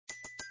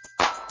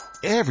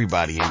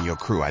Everybody in your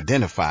crew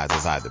identifies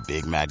as either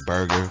Big Mac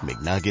Burger,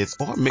 McNuggets,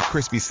 or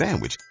McCrispy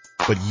Sandwich.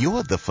 But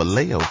you're the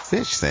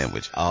Filet-O-Fish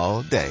Sandwich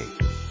all day.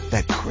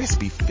 That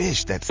crispy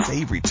fish, that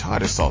savory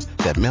tartar sauce,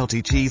 that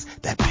melty cheese,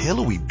 that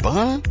pillowy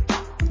bun.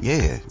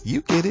 Yeah,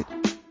 you get it.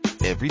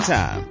 Every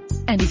time.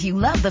 And if you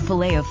love the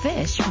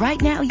Filet-O-Fish, right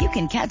now you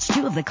can catch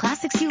two of the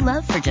classics you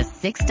love for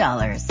just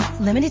 $6.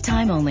 Limited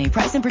time only.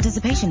 Price and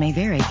participation may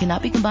vary.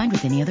 Cannot be combined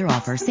with any other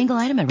offer. Single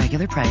item at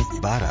regular price.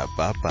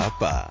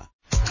 Ba-da-ba-ba-ba.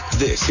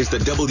 This is the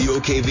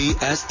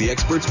WOKV Ask the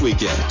Experts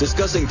Weekend,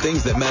 discussing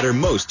things that matter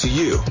most to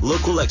you.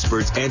 Local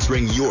experts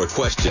answering your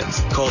questions.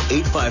 Call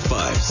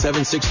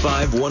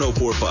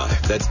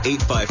 855-765-1045. That's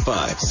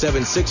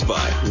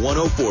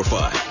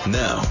 855-765-1045.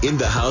 Now, in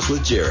the house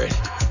with Jared.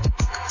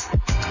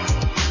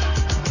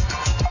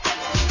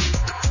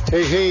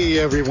 Hey,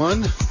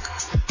 everyone.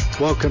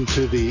 Welcome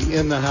to the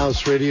In the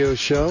House radio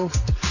show.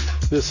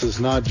 This is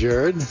not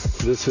Jared.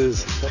 This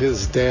is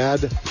his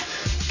dad,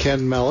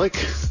 Ken Mellick.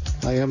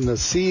 I am the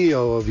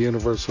CEO of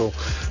Universal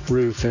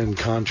Roof and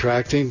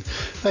Contracting.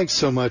 Thanks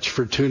so much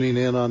for tuning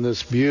in on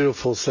this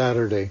beautiful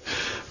Saturday.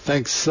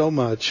 Thanks so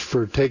much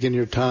for taking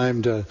your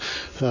time to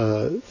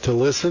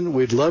listen.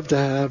 We'd love to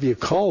have you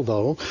call,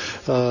 though,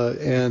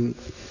 and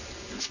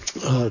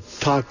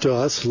talk to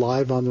us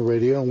live on the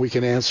radio, and we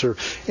can answer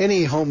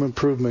any home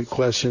improvement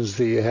questions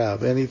that you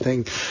have,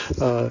 anything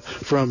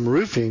from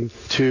roofing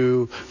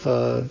to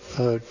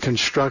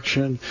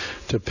construction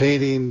to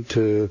painting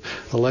to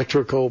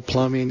electrical,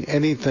 plumbing,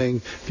 anything.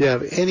 If you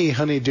have any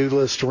honey-do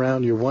list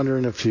around, you're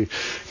wondering if you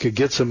could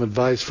get some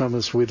advice from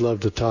us, we'd love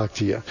to talk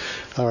to you.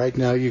 All right,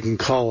 now you can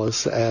call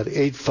us at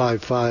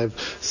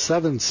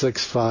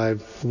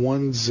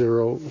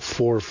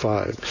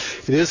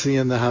 855-765-1045. It is the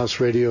In the House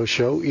radio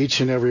show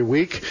each and every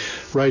week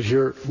right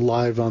here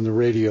live on the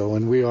radio,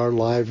 and we are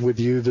live with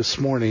you this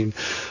morning,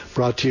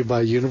 brought to you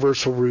by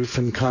Universal Roof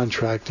and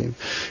Contracting.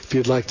 If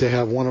you'd like to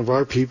have one of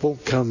our people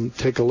come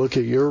take a look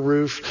at your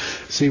roof,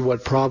 see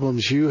what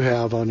problems you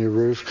have on your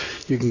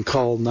roof, you can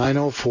call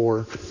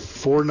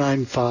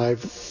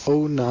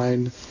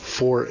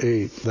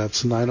 904-495-0948.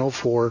 That's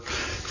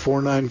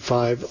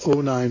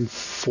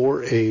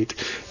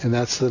 904-495-0948, and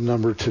that's the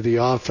number to the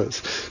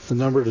office. The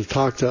number to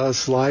talk to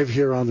us live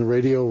here on the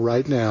radio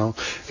right now,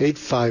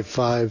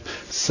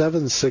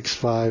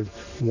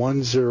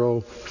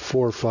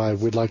 855-765-1045.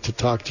 We'd like to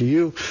talk to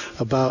you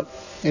about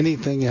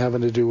anything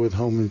having to do with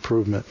home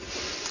improvement.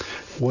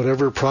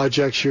 Whatever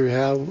projects you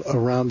have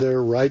around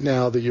there right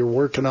now that you're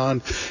working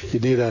on, you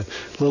need a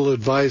little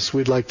advice,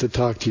 we'd like to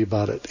talk to you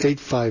about it.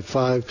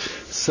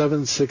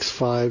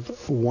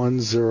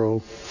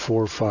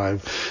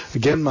 855-765-1045.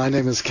 Again, my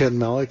name is Ken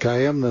Mellick.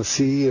 I am the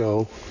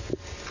CEO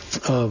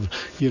of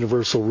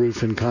Universal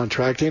Roof and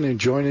Contracting, and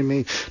joining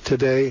me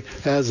today,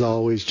 as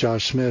always,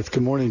 Josh Smith.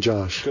 Good morning,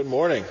 Josh. Good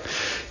morning.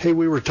 Hey,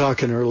 we were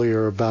talking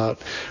earlier about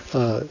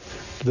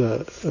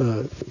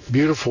the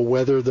beautiful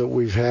weather that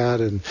we've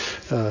had, and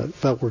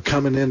that we're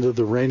coming into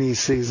the rainy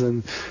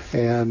season,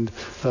 and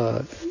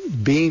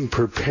being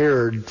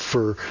prepared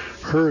for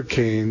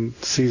hurricane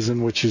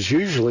season, which is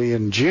usually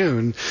in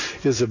June,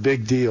 is a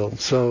big deal.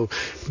 So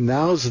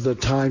now's the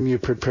time you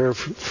prepare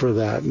for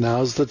that.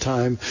 Now's the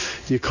time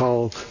you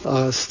call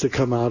us to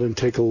come out and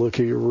take a look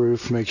at your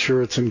roof, make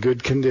sure it's in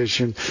good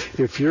condition.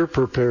 If you're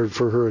prepared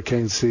for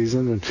hurricane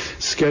season, and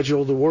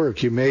schedule the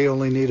work. You may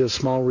only need a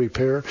small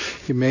repair.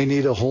 You may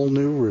need a whole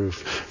new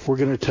roof. We're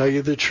going to tell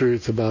you the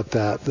truth about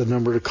that. The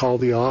number to call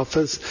the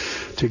office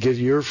to get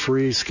your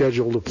free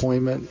scheduled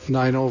appointment,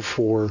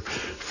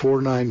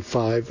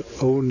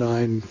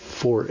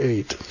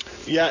 904-495-0948.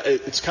 Yeah,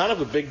 it's kind of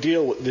a big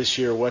deal this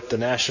year what the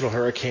National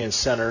Hurricane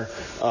Center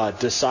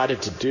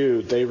decided to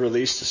do. They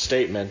released a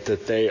statement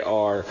that they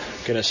are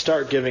going to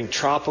start giving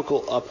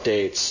tropical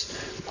updates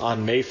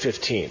on May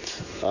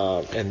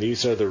 15th. And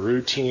these are the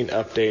routine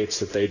updates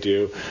that they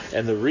do.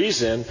 And the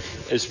reason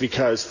is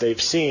because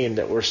they've seen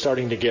that we're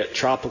starting to get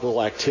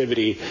tropical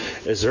activity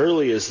as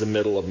early as the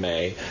middle of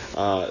May.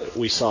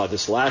 We saw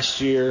this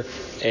last year,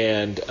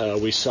 and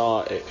we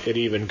saw it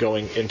even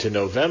going into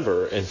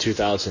November in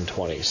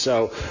 2020.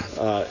 So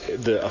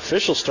the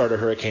official start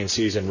of hurricane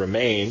season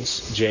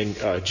remains June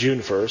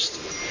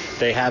 1st.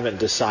 They haven't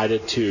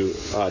decided to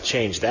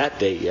change that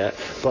date yet,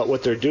 but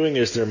what they're doing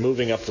is they're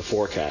moving up the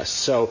forecast.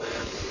 So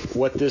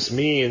what this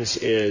means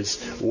is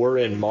we're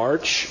in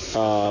March,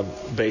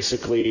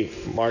 basically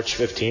March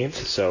 15th,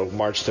 so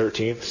March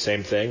 13th,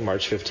 same thing,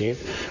 March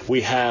 15th.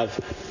 We have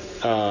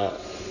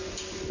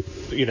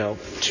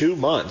 2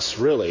 months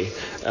really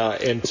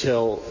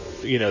until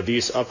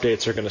these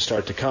updates are going to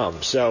start to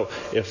come. So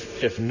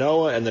if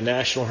NOAA and the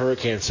National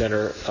Hurricane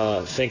Center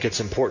think it's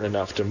important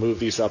enough to move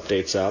these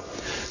updates up,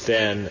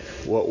 then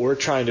what we're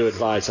trying to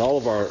advise all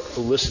of our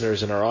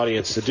listeners and our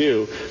audience to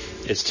do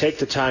is take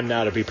the time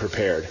now to be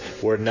prepared.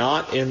 We're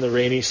not in the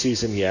rainy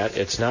season yet.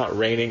 It's not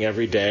raining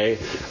every day,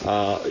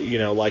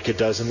 like it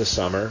does in the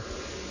summer.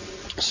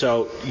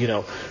 So,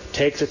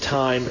 take the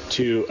time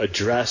to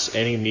address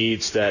any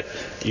needs that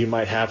you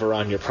might have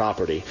around your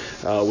property.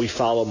 We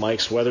follow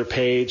Mike's weather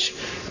page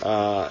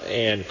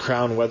and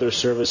Crown Weather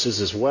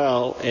Services as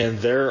well, and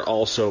they're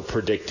also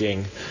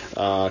predicting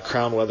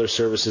Crown Weather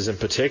Services in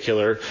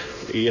particular,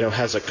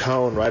 has a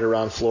cone right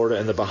around Florida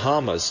and the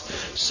Bahamas.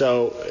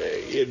 So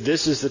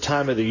this is the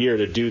time of the year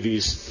to do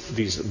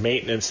these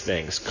maintenance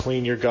things.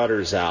 Clean your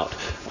gutters out.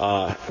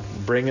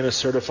 Bring in a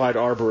certified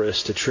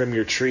arborist to trim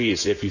your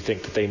trees if you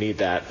think that they need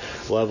that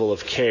level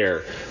of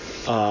care.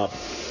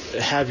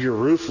 Have your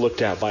roof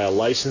looked at by a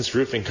licensed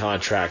roofing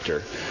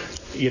contractor.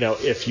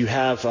 If you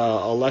have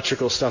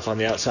electrical stuff on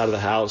the outside of the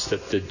house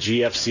that the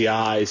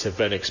GFCIs have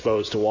been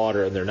exposed to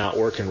water and they're not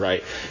working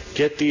right,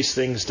 get these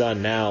things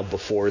done now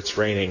before it's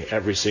raining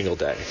every single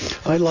day.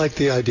 I like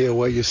the idea of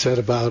what you said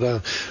about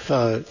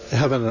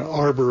having an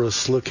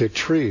arborist look at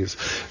trees.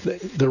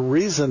 The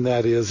reason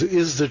that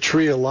is the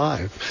tree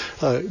alive?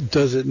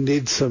 Does it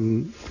need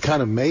some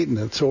kind of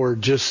maintenance, or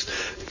just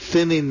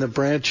thinning the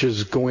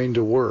branches going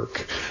to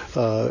work?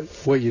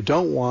 What you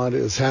don't want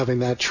is having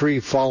that tree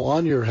fall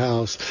on your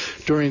house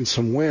during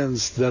some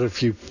winds that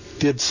if you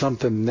did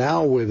something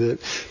now with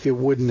it, it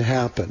wouldn't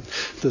happen.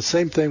 The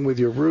same thing with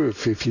your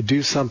roof. If you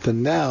do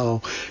something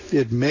now,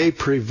 it may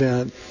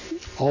prevent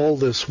all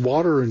this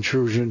water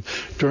intrusion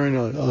during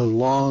a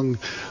long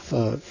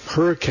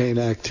hurricane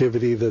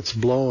activity that's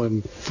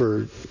blowing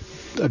for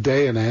a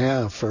day and a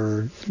half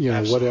or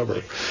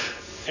whatever.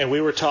 And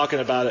we were talking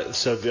about it.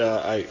 So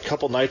a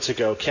couple nights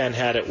ago, Ken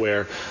had it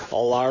where a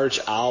large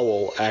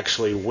owl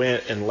actually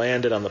went and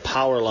landed on the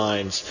power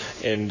lines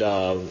and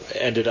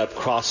ended up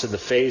crossing the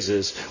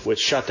phases, which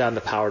shut down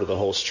the power to the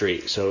whole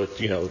street. So,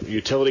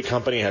 utility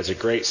company has a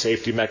great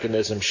safety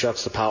mechanism,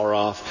 shuts the power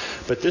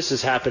off. But this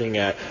is happening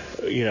at,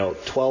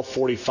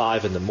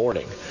 12:45 in the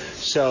morning.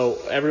 So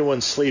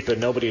everyone's sleeping.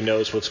 Nobody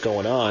knows what's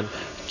going on.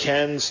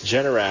 Ken's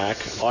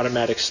Generac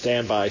automatic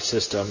standby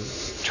system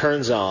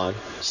turns on,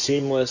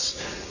 seamless,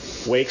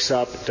 wakes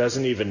up,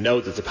 doesn't even know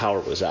that the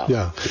power was out.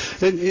 Yeah,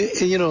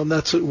 and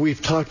that's what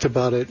we've talked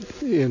about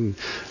it in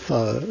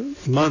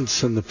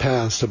months in the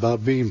past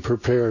about being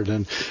prepared,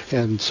 and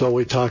so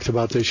we talked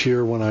about this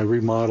year when I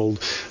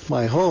remodeled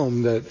my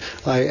home that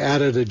I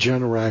added a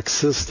Generac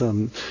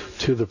system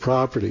to the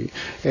property,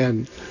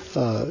 and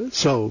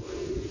so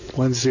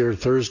Wednesday or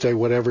Thursday,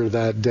 whatever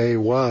that day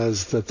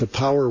was, that the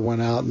power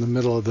went out in the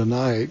middle of the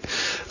night.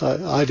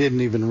 I didn't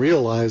even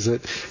realize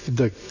it.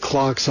 The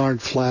clocks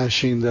aren't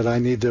flashing that I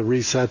need to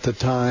reset the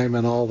time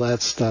and all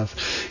that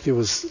stuff. It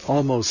was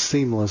almost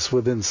seamless.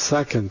 Within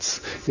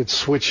seconds, it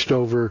switched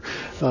over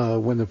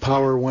when the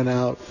power went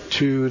out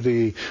to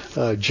the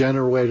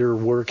generator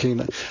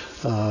working.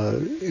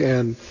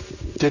 And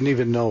didn't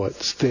even know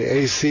it. The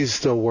AC's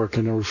still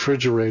working, the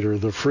refrigerator,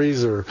 the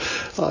freezer,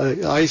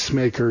 ice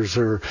makers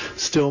are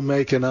still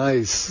making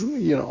ice,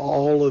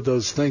 all of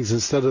those things,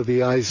 instead of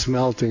the ice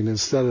melting,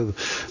 instead of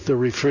the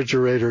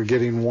refrigerator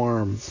getting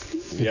warm.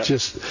 Yep. It's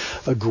just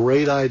a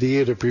great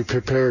idea to be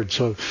prepared.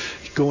 So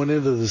going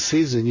into the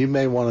season, you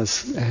may want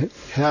to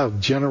have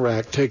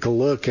Generac take a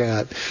look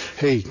at,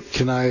 hey,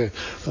 can I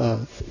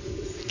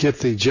get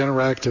the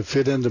Generac to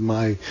fit into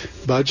my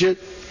budget?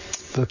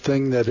 The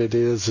thing that it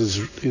is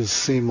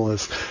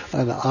seamless,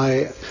 and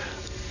I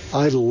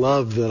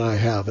love that I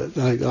have it.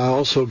 I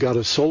also got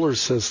a solar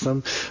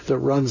system that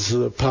runs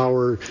the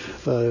power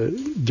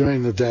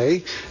during the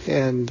day,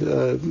 and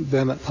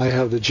then I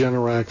have the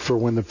Generac for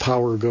when the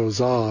power goes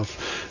off.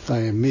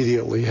 I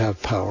immediately have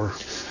power.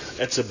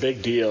 It's a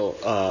big deal,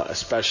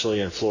 especially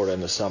in Florida in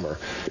the summer.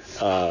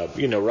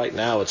 Right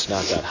now it's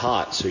not that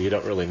hot, so you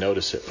don't really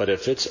notice it. But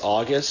if it's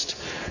August,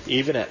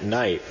 even at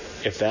night,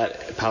 if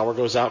that power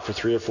goes out for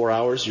 3 or 4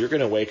 hours, you're going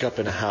to wake up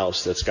in a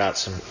house that's got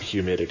some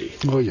humidity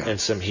and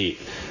some heat.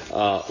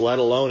 Let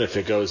alone if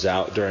it goes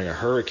out during a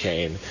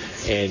hurricane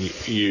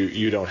and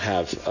you don't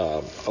have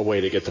a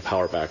way to get the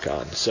power back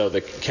on. So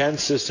the Ken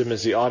system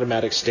is the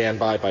automatic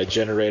standby by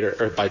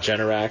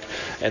Generac,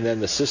 and then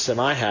the system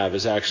I have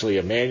is actually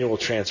a manual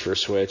transfer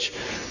switch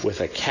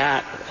with a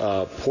Cat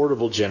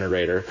portable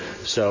generator.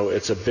 So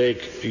it's a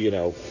big,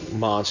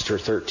 monster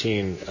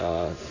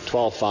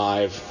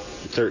 12.5.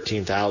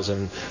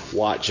 13,000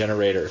 watt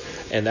generator,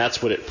 and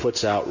that's what it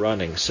puts out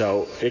running.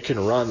 So it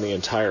can run the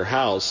entire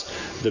house.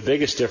 The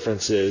biggest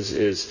difference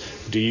is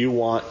do you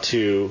want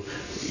to,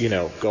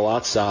 go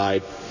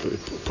outside,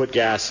 put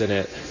gas in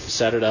it,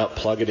 set it up,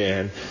 plug it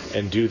in,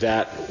 and do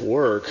that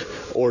work,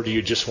 or do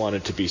you just want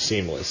it to be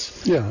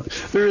seamless? Yeah,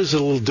 there is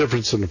a little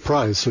difference in the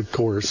price, of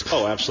course.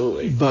 Oh,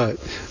 absolutely. But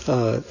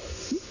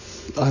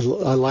I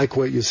like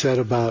what you said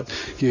about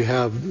you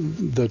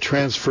have the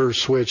transfer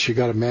switch. You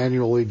got to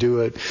manually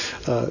do it,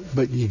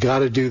 but you got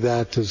to do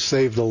that to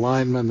save the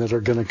linemen that are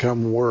going to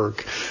come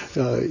work.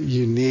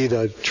 You need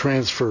a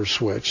transfer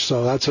switch,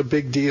 so that's a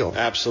big deal.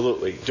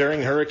 Absolutely.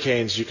 During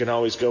hurricanes, you can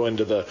always go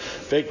into the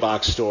big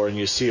box store and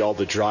you see all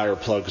the dryer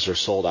plugs are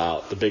sold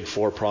out. The big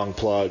 4-prong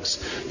plugs,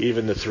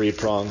 even the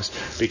 3-prongs,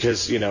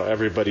 because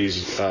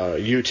everybody's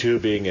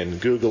YouTubing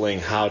and Googling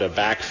how to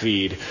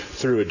backfeed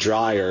through a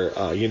dryer,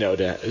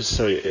 to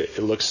so it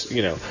looks,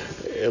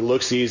 it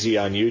looks easy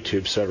on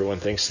YouTube, so everyone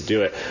thinks to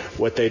do it.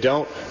 What they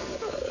don't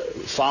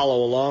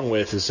follow along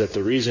with is that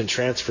the reason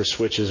transfer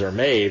switches are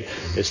made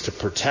is to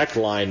protect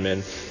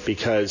linemen,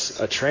 because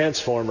a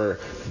transformer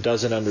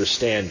doesn't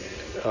understand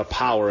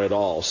power at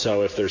all.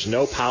 So if there's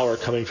no power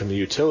coming from the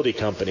utility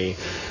company,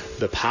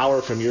 the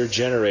power from your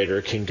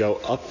generator can go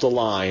up the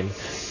line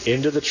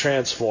into the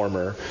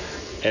transformer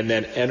and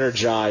then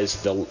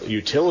energize the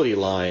utility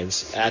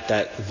lines at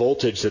that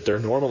voltage that they're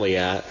normally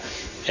at.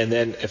 And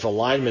then if a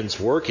lineman's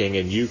working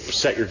and you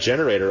set your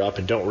generator up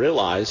and don't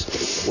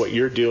realize what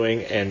you're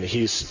doing and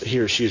he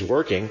or she's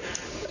working,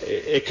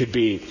 it could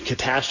be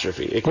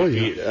catastrophe. It could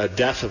be a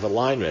death of a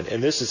lineman.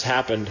 And this has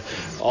happened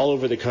all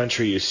over the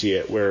country. You see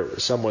it where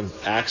someone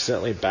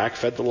accidentally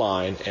backfed the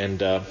line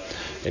and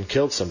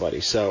killed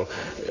somebody. So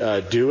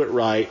do it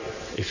right.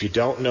 If you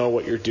don't know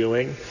what you're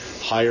doing,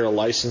 hire a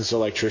licensed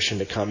electrician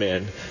to come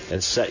in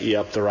and set you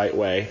up the right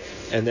way.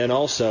 And then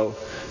also,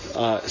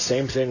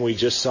 same thing we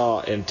just saw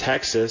in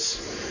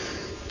Texas.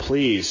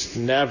 Please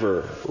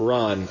never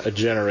run a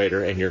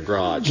generator in your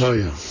garage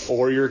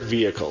or your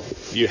vehicle.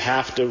 You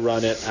have to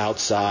run it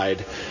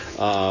outside.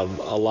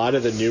 A lot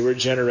of the newer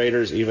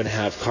generators even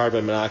have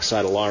carbon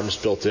monoxide alarms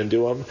built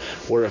into them,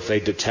 where if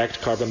they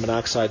detect carbon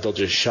monoxide, they'll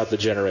just shut the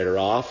generator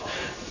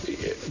off.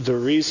 The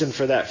reason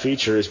for that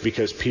feature is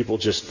because people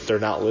they're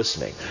not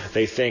listening.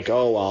 They think,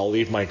 I'll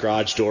leave my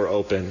garage door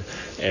open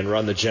and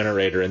run the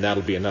generator and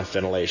that'll be enough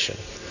ventilation.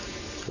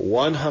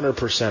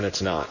 100%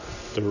 it's not.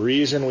 The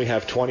reason we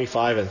have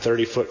 25 and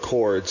 30-foot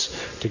cords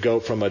to go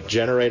from a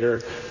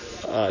generator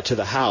to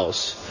the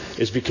house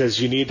is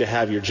because you need to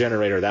have your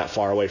generator that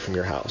far away from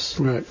your house.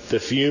 Right. The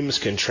fumes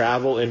can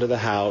travel into the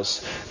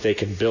house. They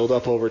can build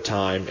up over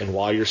time. And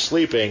while you're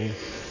sleeping,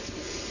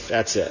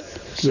 that's it.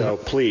 So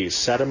please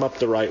set them up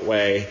the right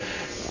way.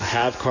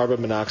 Have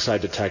carbon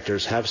monoxide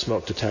detectors, have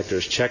smoke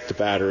detectors, check the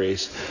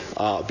batteries,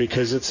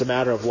 because it's a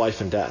matter of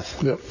life and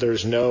death. Yep.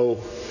 There's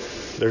no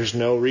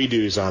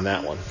redos on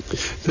that one.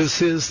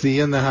 This is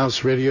the In the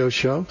House radio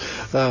show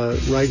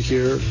right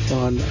here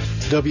on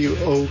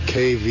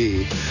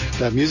WOKV.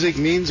 That music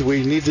means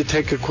we need to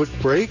take a quick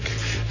break,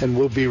 and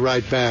we'll be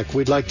right back.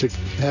 We'd like to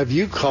have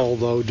you call,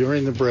 though,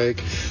 during the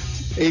break,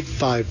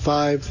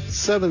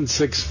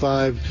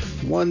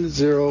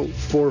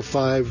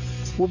 855-765-1045.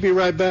 We'll be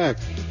right back.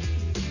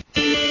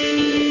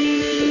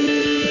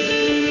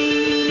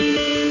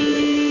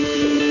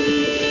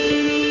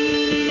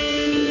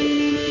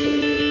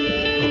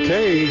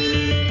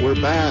 Okay,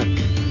 we're back.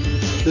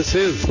 This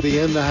is the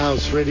In the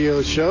House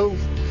radio show.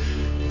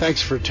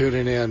 Thanks for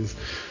tuning in.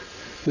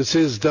 This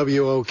is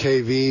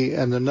WOKV,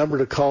 and the number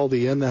to call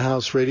the In the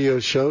House radio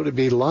show to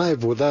be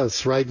live with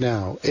us right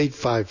now,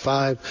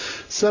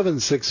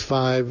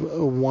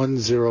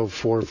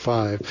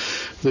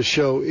 855-765-1045. The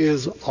show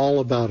is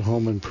all about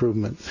home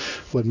improvement.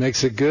 What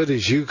makes it good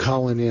is you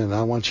calling in.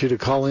 I want you to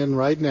call in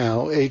right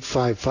now,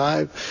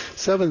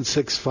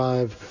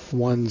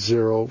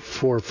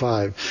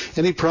 855-765-1045.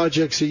 Any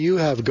projects that you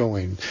have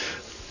going,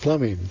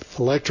 plumbing,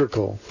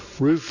 electrical,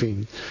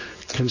 roofing,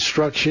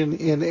 construction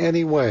in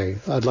any way,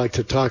 I'd like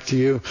to talk to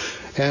you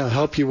and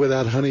help you with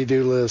that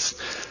honey-do list.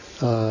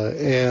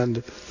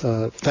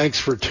 Thanks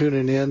for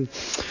tuning in.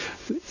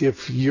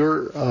 If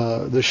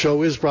the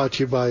show is brought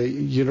to you by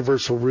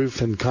Universal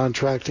Roof and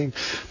Contracting,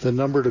 the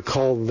number to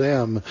call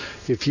them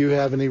if you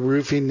have any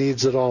roofing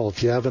needs at all,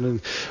 if you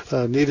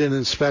need an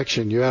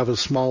inspection, you have a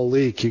small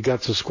leak, you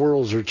got the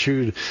squirrels or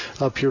chewed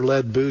up your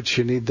lead boots,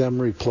 you need them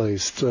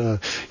replaced. You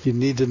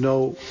need to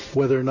know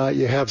whether or not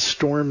you have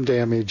storm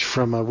damage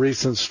from a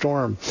recent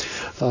storm.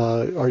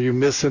 Are you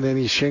missing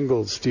any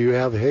shingles? Do you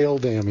have hail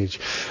damage?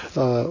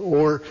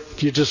 Or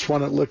do you just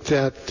want it looked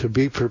at to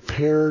be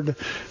prepared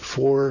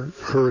for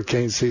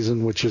hurricane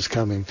season, which is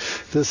coming?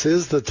 This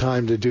is the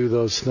time to do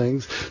those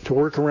things, to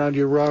work around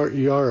your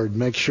yard,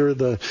 make sure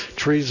the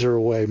trees are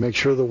away, make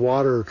sure the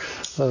water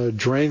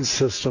drain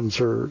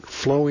systems are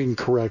flowing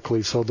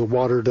correctly so the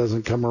water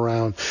doesn't come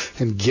around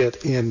and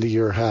get into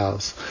your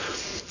house.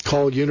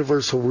 Call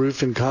Universal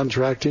Roof and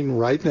Contracting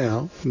right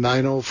now,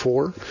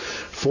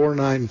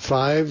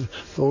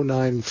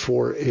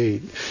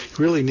 904-495-0948. You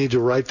really need to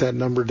write that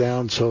number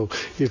down so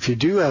if you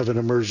do have an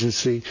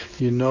emergency,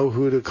 you know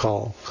who to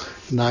call,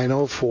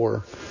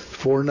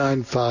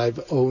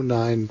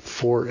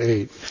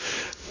 904-495-0948.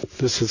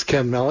 This is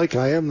Ken Mellick.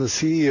 I am the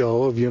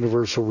CEO of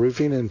Universal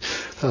Roofing, and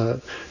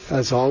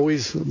as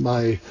always,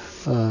 my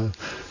partner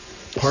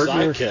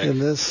sidekick. In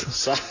this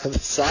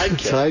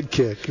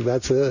sidekick.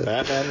 That's it.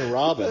 Batman and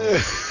Robin.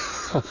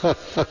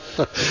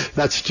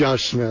 That's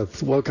Josh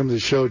Smith. Welcome to the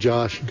show,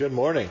 Josh. Good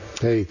morning.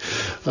 Hey,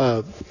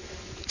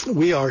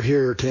 we are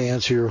here to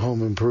answer your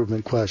home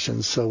improvement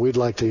questions, so we'd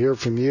like to hear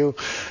from you.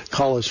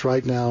 Call us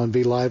right now and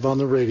be live on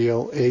the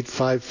radio,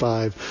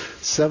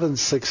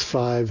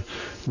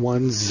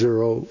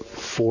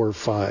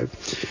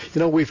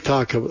 855-765-1045. We've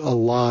talked a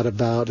lot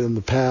about in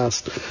the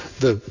past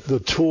the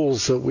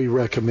tools that we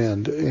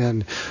recommend,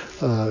 and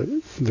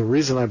the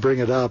reason I bring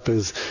it up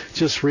is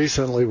just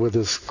recently with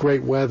this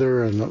great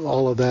weather and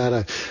all of that,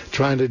 I'm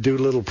trying to do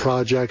little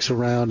projects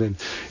around, and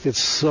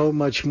it's so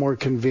much more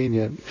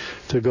convenient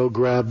to go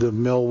grab the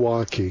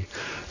Milwaukee.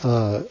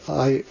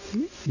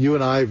 You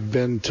and I have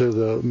been to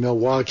the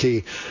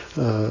Milwaukee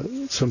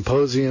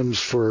symposiums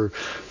for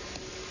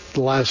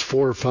the last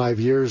 4 or 5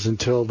 years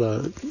until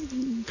the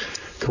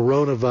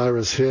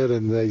coronavirus hit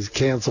and they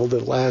canceled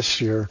it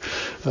last year.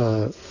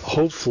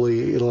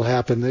 Hopefully it'll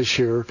happen this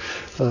year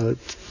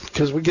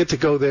because we get to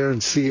go there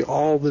and see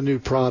all the new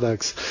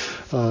products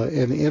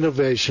and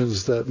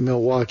innovations that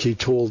Milwaukee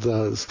Tool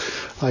does.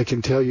 I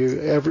can tell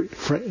you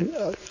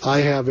I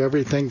have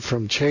everything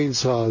from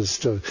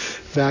chainsaws to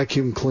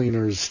vacuum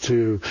cleaners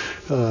to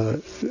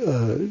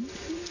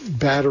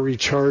battery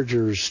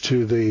chargers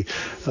to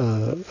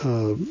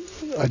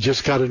I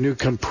just got a new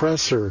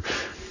compressor.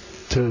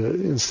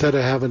 Instead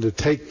of having to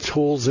take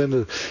tools in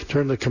to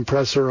turn the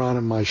compressor on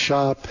in my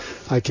shop,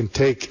 I can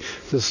take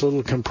this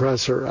little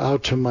compressor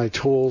out to my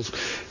tools,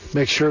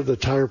 make sure the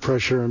tire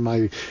pressure in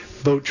my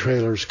boat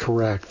trailer is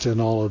correct,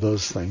 and all of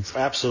those things.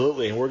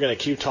 Absolutely, and we're going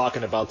to keep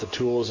talking about the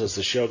tools as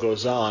the show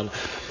goes on,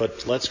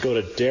 but let's go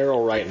to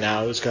Daryl right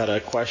now, who's got a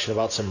question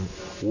about some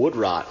wood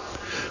rot.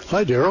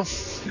 Hi, Daryl.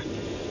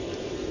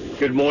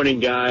 Good morning,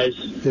 guys.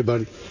 Hey,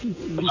 buddy.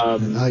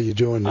 How you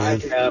doing, man? I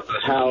have a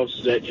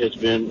house that has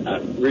been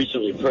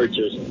recently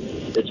purchased.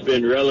 It's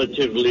been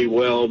relatively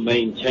well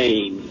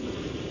maintained,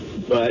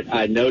 but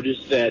I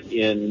noticed that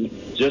in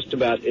just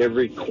about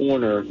every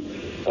corner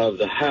of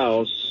the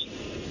house,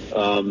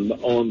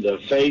 on the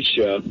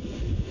fascia,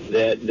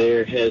 that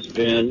there has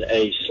been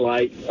a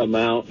slight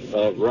amount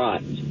of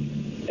rot,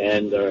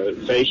 and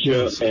the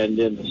fascia and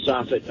then the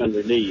soffit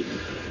underneath.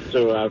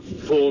 So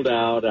I've pulled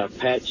out, I've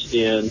patched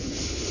in.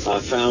 I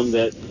found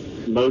that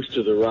most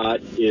of the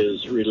rot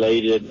is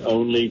related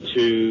only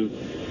to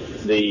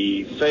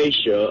the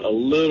fascia. A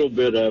little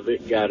bit of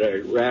it got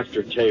a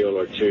rafter tail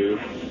or two,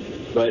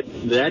 but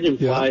that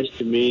implies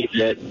to me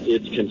that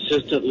it's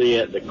consistently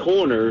at the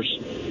corners,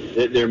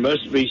 that there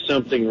must be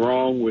something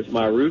wrong with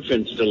my roof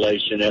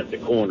installation at the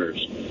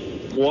corners.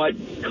 What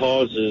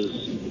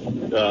causes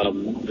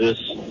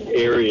this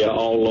area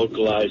all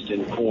localized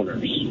in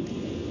corners?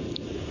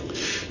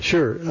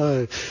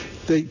 Sure.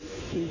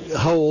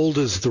 How old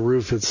is the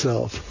roof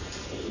itself?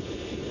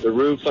 The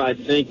roof, I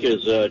think,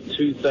 is a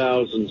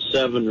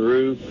 2007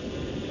 roof.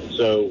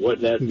 So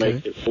what that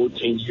makes it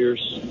 14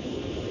 years?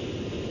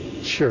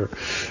 Sure.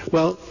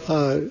 Well,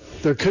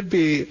 there could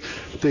be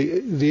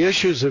the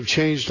issues have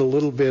changed a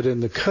little bit in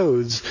the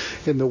codes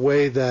in the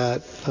way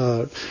that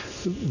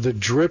the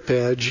drip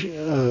edge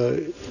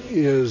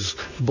is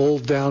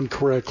bowled down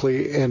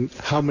correctly and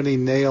how many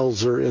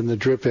nails are in the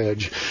drip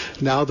edge.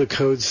 Now the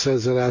code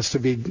says it has to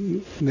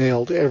be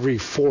nailed every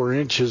 4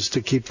 inches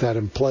to keep that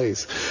in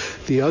place.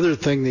 The other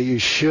thing that you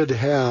should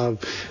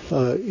have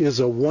is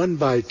a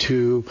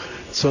 1x2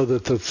 so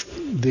that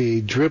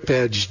the drip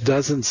edge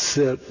doesn't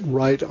sit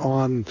right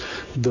on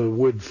the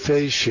wood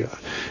fascia.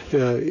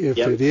 If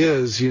it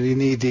is, you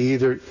need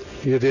to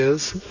it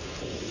is?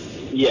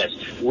 Yes,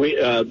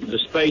 the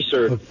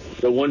spacer,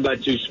 the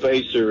 1x2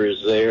 spacer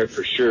is there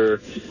for sure.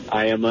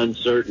 I am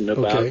uncertain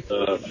about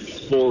the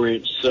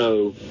 4-inch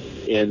sew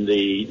in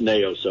the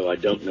nail, so I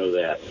don't know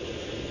that.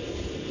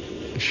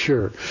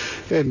 Sure.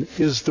 And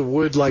is the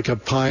wood like a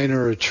pine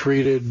or a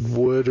treated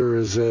wood, or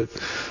is it?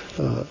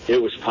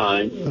 It was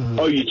pine.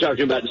 You're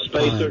talking about the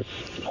spacer?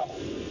 Pine.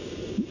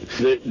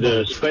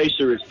 The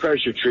spacer is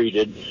pressure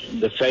treated.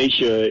 The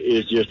fascia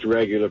is just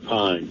regular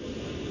pine.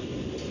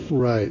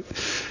 Right.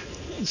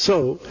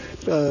 So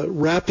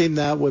wrapping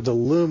that with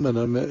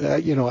aluminum,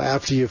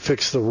 after you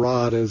fix the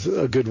rod is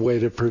a good way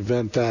to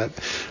prevent that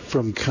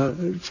from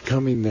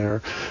coming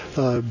there.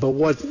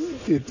 But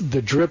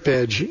the drip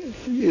edge,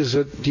 is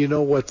it, do you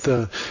know what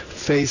the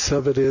face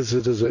of it is?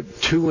 Is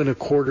it 2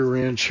 1/4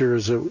 inch or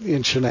is it 1.5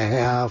 inches?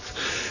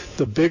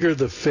 The bigger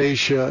the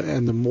fascia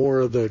and the more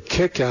of the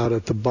kick out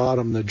at the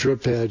bottom, the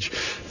drip edge,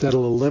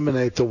 that'll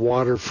eliminate the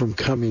water from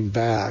coming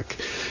back.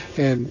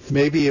 And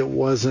maybe it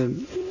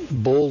wasn't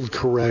bowled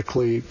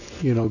correctly,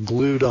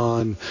 glued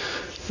on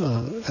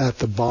at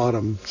the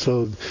bottom.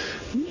 So,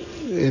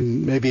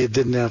 and maybe it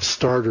didn't have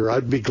starter.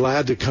 I'd be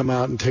glad to come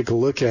out and take a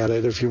look at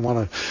it. If you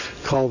want to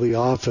call the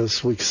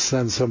office, we can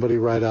send somebody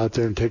right out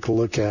there and take a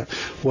look at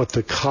what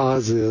the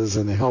cause is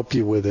and help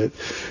you with it.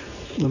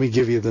 Let me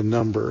give you the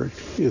number.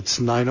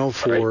 It's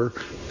 904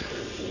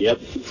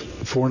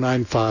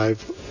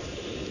 495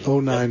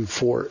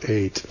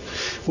 0948.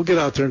 We'll get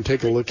out there and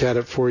take a look at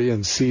it for you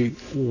and see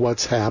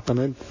what's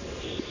happening.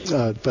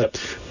 But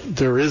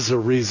there is a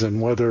reason,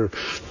 whether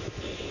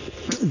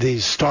the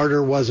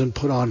starter wasn't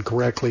put on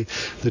correctly,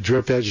 the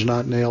drip edge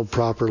not nailed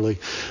properly,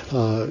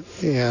 but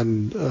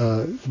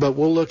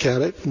we'll look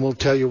at it and we'll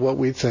tell you what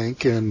we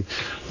think, and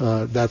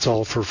that's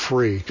all for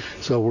free.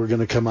 So we're going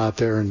to come out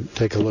there and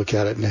take a look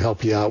at it and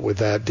help you out with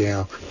that,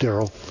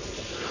 Daryl.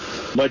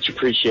 Much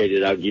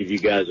appreciated. I'll give you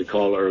guys a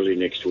call early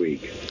next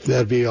week.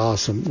 That'd be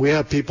awesome. We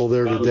have people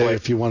there today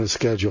if you want to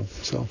schedule.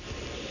 So.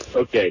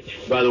 Okay.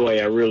 By the way,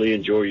 I really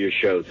enjoy your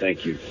show.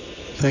 Thank you.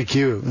 Thank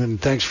you,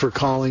 and thanks for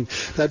calling.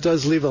 That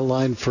does leave a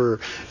line for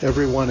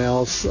everyone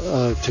else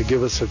to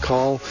give us a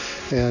call,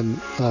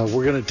 and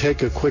we're going to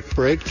take a quick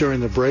break. During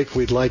the break,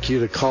 we'd like you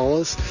to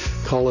call us.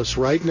 Call us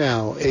right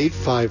now,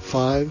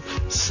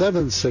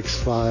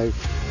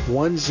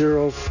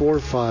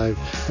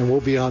 855-765-1045, and we'll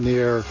be on the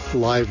air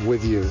live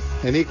with you.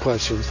 Any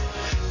questions?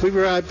 We'll be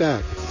right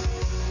back.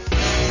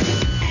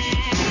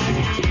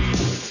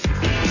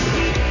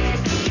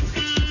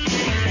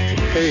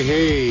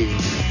 Hey.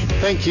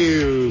 Thank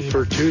you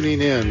for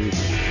tuning in.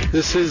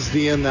 This is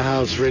the In the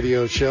House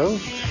radio show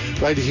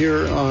right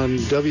here on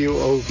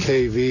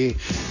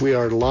WOKV. We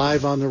are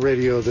live on the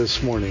radio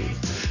this morning.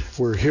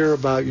 We're here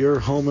about your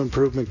home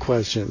improvement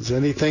questions.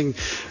 Anything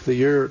that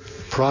your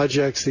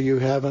projects that you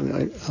have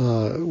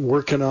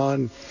working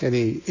on,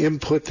 any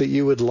input that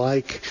you would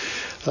like,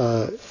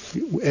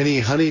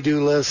 any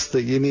honey-do lists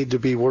that you need to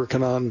be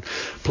working on,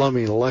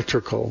 plumbing,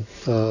 electrical,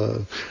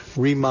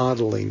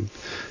 remodeling,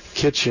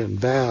 kitchen,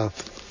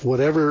 bath,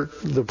 whatever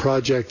the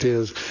project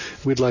is,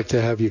 we'd like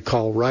to have you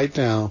call right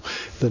now.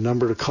 The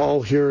number to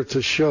call here at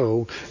the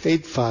show,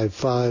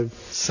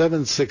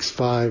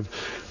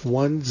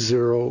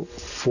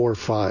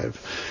 855-765-1045.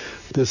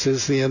 This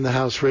is the In the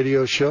House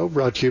radio show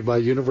brought to you by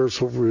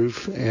Universal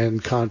Roof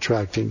and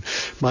Contracting.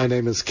 My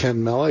name is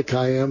Ken Mellick.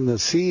 I am the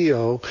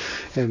CEO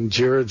and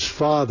Jared's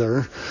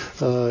father,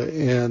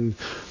 and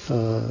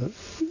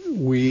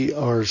we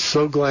are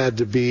so glad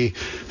to be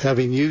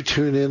having you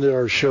tune into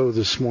our show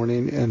this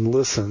morning and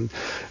listen,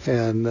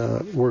 and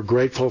we're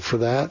grateful for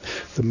that.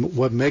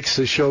 What makes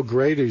the show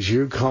great is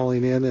you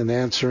calling in and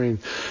asking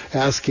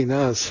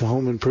us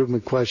home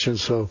improvement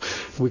questions so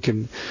we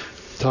can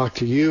talk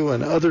to you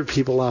and other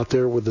people out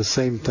there with the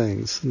same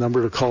things.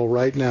 Number to call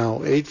right now,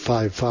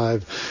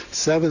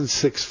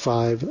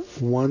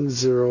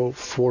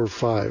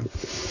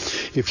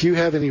 855-765-1045. If you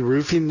have any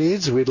roofing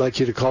needs, we'd like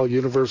you to call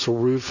Universal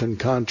Roof and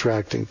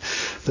Contracting.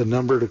 The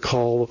number to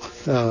call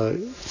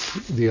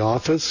the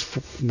office,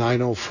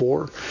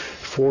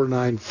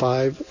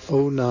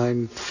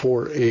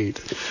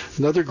 904-495-0948.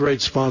 Another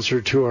great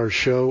sponsor to our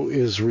show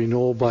is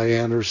Renewal by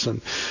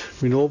Andersen.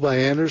 Renewal by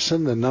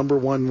Andersen, the number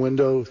one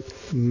window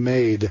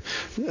made,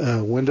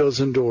 windows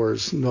and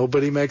doors.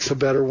 Nobody makes a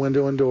better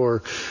window and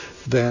door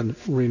than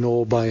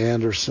Renewal by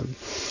Andersen.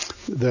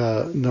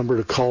 The number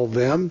to call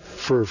them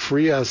for a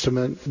free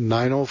estimate,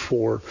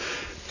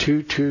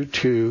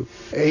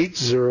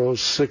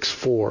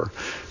 904-222-8064.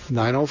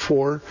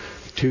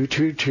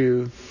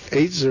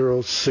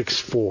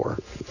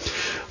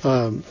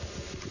 904-222-8064.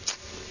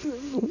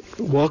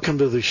 Welcome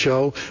to the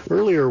show.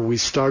 Earlier we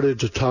started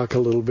to talk a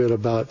little bit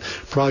about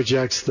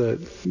projects that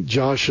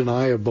Josh and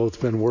I have both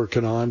been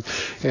working on,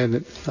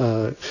 and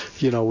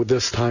with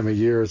this time of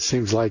year it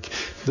seems like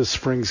the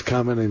spring's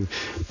coming and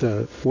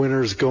the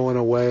winter's going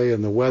away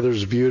and the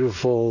weather's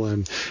beautiful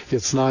and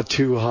it's not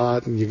too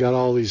hot and you got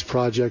all these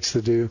projects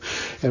to do.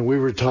 And we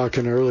were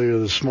talking earlier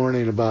this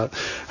morning about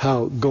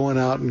how going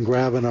out and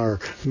grabbing our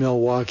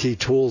Milwaukee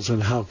tools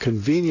and how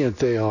convenient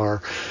they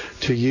are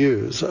to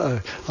use.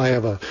 I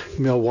have a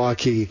Milwaukee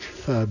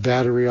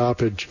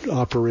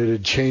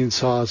battery-operated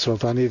chainsaw, so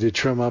if I need to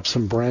trim up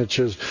some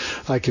branches,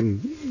 I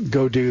can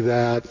go do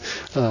that.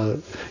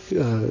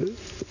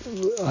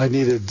 I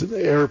needed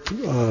air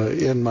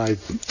in my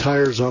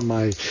tires on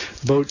my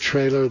boat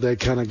trailer. They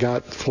kind of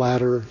got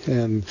flatter,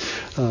 and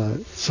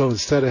so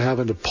instead of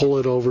having to pull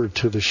it over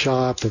to the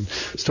shop and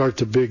start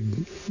the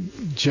big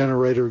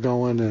generator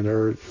going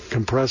or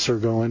compressor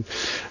going,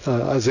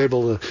 I was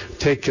able to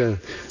take a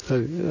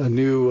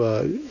new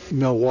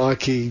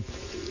Milwaukee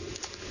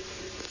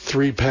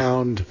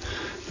 3-pound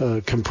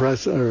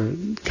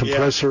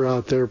compressor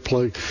out there,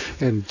 plug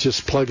in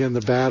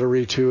the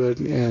battery to it,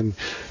 and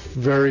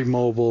very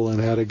mobile,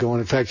 and had it going.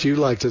 In fact, you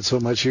liked it so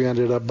much you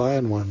ended up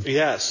buying one.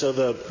 Yeah, so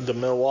the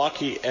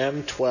Milwaukee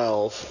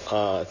M12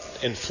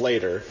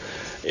 inflator,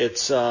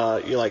 it's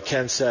like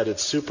Ken said,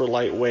 it's super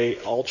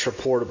lightweight, ultra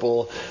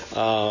portable,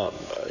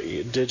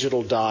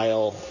 digital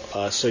dial,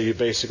 so you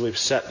basically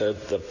set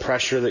the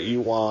pressure that you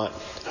want,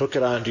 hook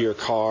it onto your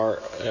car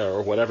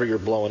or whatever you're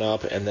blowing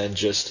up, and then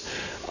just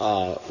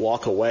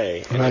walk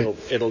away, and right.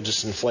 it'll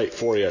just inflate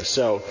for you.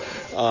 So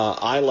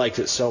I liked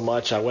it so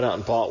much, I went out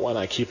and bought one.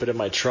 I keep it in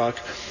my truck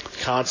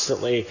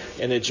constantly,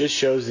 and it just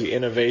shows the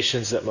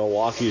innovations that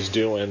Milwaukee is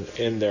doing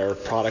in their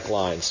product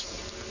lines.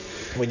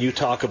 When you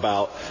talk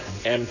about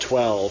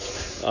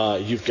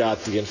M12, you've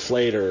got the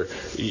inflator,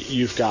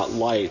 you've got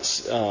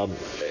lights.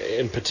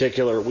 In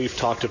particular, we've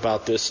talked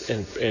about this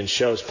in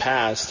shows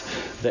past,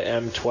 the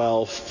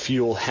M12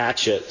 Fuel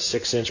Hatchet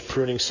 6-inch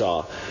pruning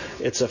saw.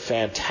 It's a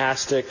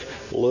fantastic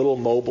little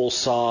mobile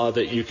saw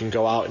that you can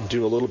go out and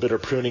do a little bit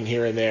of pruning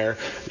here and there.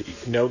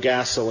 No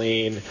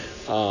gasoline,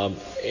 and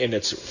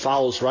it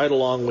follows right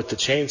along with the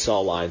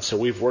chainsaw line. So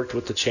we've worked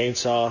with the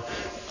chainsaw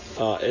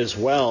as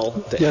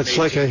well. Yeah, it's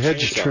like a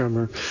hedge chainsaw.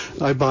 trimmer.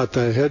 I bought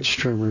the hedge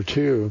trimmer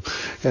too,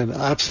 and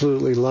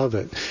absolutely love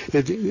it.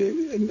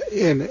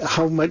 And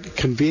how much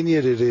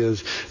convenient it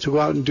is to go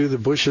out and do the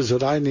bushes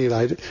that I need.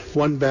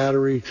 One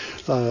battery,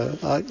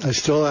 I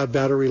still have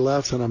battery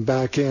left, and I'm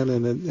back in,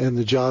 and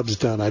the job's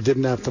done. I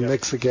didn't have to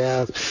mix the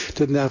gas,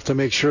 didn't have to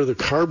make sure the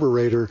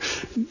carburetor,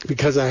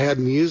 because I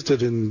hadn't used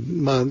it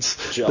in months,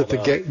 that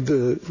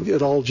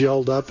it all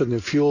gelled up and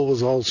the fuel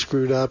was all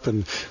screwed up,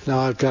 and now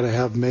I've got to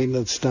have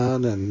maintenance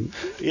done. And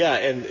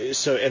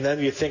then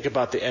you think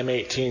about the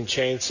M18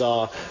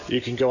 chainsaw.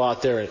 You can go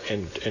out there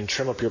and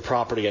trim up your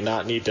property and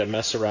not need to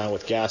mess around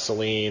with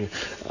gasoline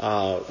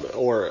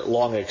or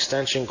long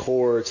extension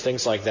cords,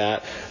 things like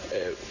that.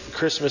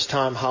 Christmas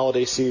time,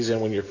 holiday season,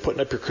 when you're putting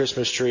up your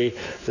Christmas tree,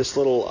 this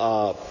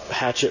little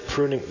hatchet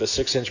pruning, the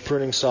 6-inch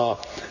pruning saw,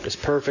 is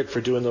perfect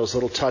for doing those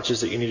little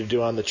touches that you need to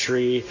do on the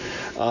tree.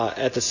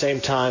 At the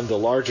same time, the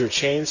larger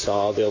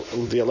chainsaw,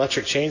 the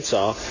electric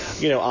chainsaw,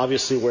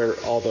 obviously wear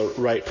all the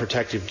right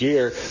protective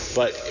gear,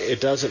 but it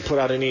doesn't put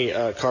out any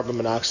carbon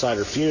monoxide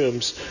or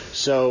fumes.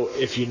 So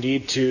if you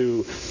need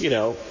to,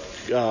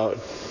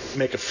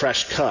 make a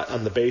fresh cut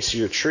on the base of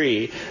your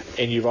tree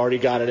and you've already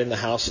got it in the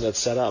house and it's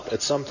set up,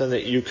 it's something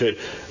that you could,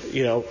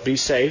 be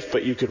safe,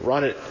 but you could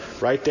run it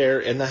right there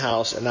in the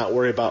house and not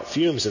worry about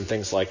fumes and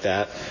things like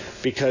that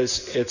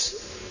because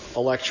it's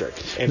electric.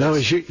 And now,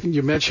 as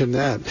you mentioned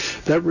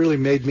that really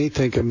made me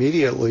think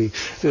immediately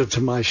to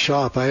my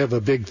shop. I have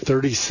a big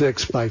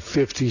 36 by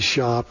 50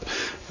 shop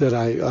that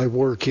I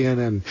work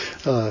in,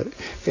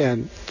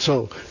 and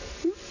so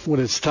when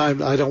it's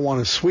time, I don't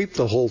want to sweep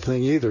the whole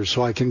thing either,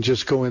 so I can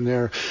just go in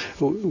there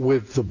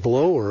with the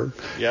blower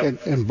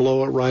and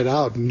blow it right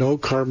out. No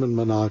carbon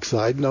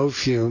monoxide, no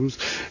fumes,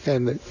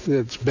 and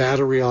it's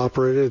battery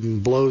operated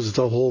and blows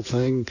the whole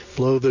thing,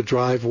 blow the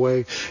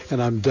driveway,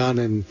 and I'm done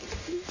in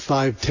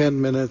 5-10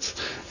 minutes,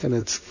 and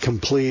it's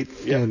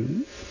complete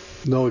and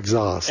no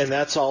exhaust. And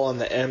that's all on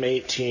the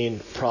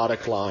M18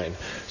 product line.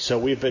 So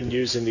we've been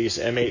using these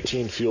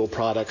M18 fuel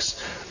products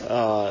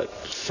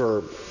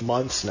for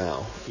months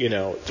now.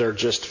 They're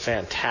just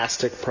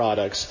fantastic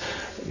products.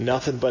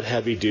 Nothing but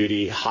heavy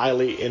duty,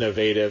 highly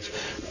innovative.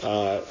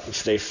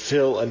 They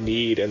fill a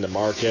need in the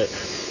market.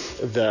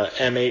 The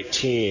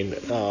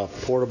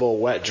M18 portable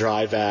wet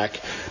dry vac.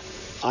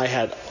 I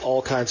had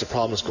all kinds of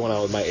problems going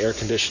on with my air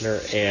conditioner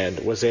and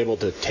was able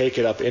to take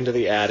it up into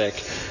the attic,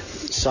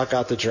 suck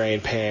out the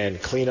drain pan,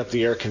 clean up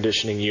the air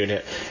conditioning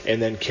unit,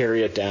 and then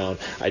carry it down.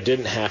 I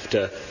didn't have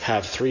to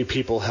have 3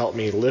 people help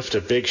me lift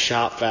a big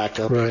shop vac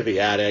up into the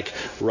attic,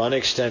 run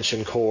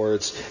extension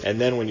cords, and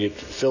then when you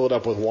fill it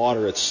up with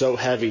water, it's so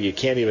heavy you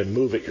can't even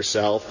move it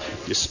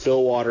yourself. You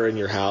spill water in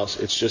your house.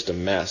 It's just a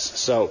mess.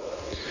 So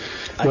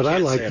what I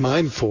like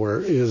mine for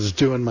is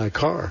doing my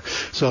car.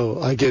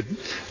 So I get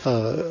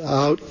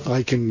out,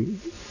 I can,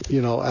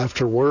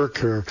 after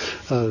work or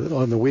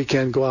on the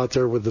weekend, go out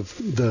there with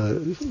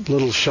the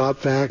little shop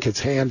vac.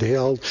 It's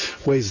handheld,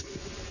 weighs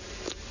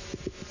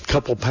a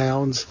couple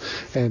pounds,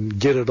 and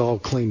get it all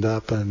cleaned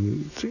up.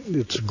 And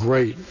it's a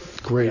great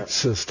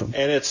system.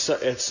 And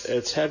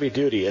it's heavy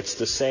duty. It's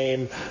the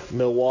same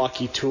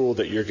Milwaukee tool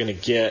that you're going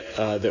to get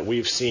that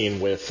we've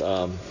seen with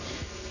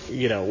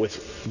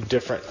with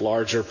different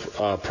larger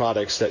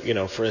products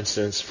that, for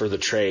instance, for the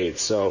trade.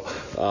 So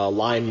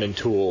lineman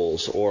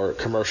tools or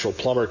commercial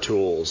plumber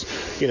tools,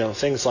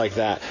 things like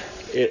that.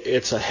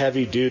 It's a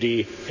heavy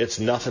duty. It's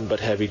nothing but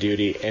heavy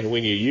duty. And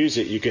when you use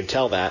it, you can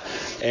tell that.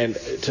 And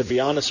to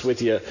be honest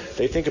with you,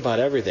 they think about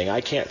everything.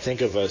 I can't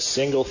think of a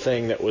single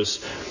thing that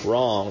was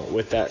wrong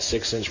with that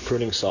 6-inch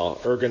pruning saw.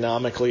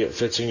 Ergonomically, it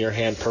fits in your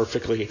hand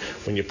perfectly.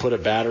 When you put a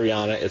battery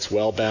on it, it's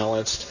well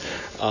balanced.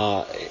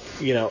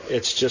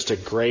 It's just a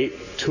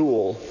great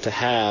tool to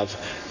have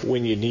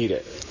when you need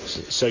it.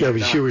 So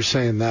but you were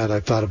saying that, I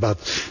thought about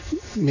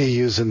me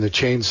using the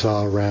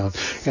chainsaw around.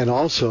 And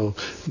also,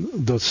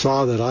 the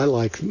saw that I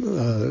like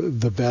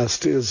the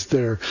best is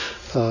their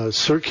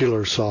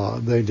circular saw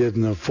they did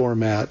in a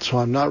format. So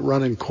I'm not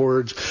running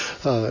cords.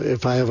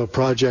 If I have a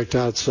project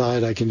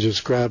outside, I can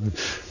just grab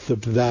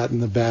that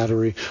and the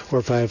battery. Or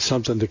if I have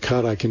something to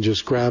cut, I can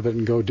just grab it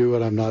and go do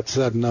it. I'm not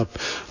setting up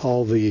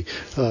all the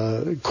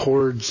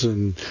cords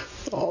and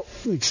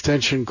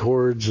extension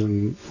cords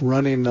and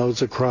running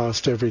those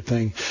across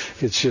everything.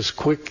 It's just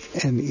quick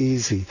and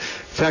easy. In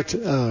fact,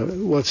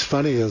 what's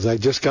funny is I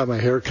just got my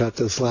hair cut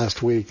this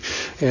last week,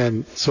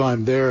 and so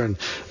I'm there, and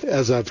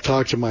as I've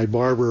talked to my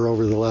barber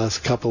over the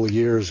last couple of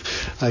years,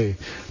 I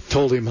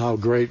told him how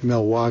great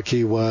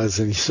Milwaukee was,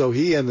 and so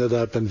he ended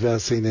up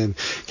investing in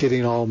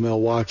getting all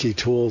Milwaukee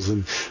tools.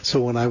 And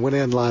so when I went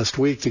in last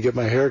week to get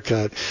my hair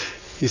cut,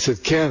 he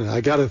said, "Ken,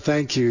 I got to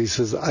thank you." He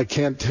says, "I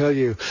can't tell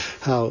you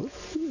how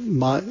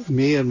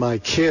me and my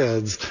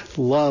kids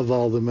love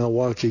all the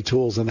Milwaukee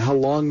tools and how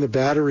long the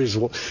batteries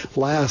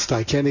last.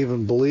 I can't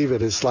even believe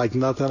it. It's like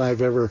nothing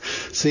I've ever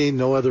seen,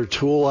 no other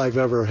tool I've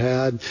ever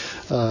had."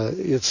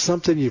 It's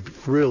something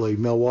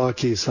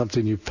Milwaukee is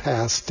something you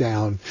pass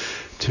down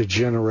to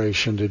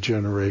generation to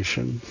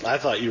generation. I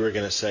thought you were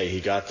going to say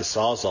he got the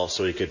Sawzall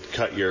so he could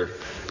cut your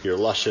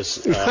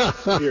luscious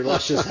your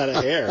luscious head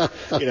of hair.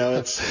 You know,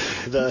 it's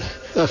the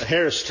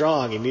hair is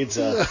strong. He needs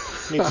a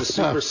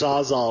super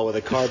Sawzall with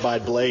a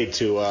carbide blade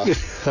to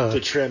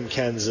trim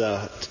Ken's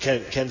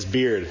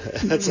beard.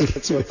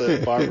 That's what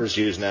the barbers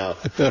use now.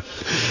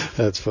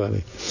 That's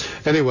funny.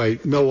 Anyway,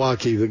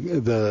 Milwaukee,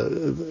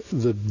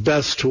 the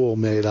best tool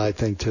made, I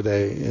think,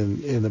 today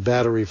in the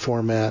battery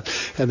format,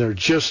 and they're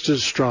just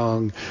as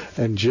strong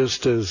and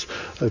just as,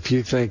 if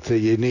you think that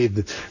you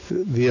need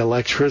the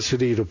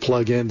electricity to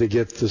plug in to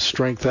get the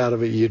strength out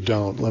of it, you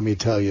don't. Let me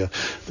tell you,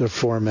 the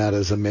format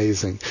is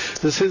amazing.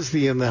 This is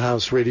the In the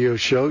House radio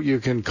show.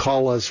 You can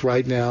call us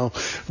right now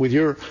with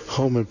your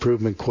home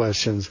improvement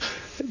questions.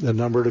 The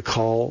number to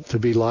call to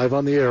be live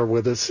on the air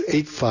with us,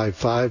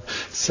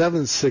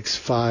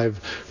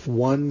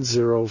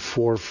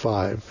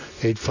 855-765-1045.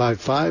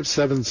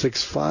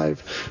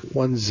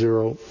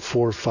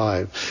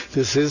 855-765-1045.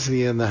 This is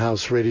the In the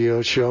House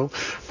radio show,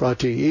 brought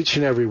to you each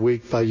and every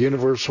week by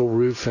Universal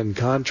Roof and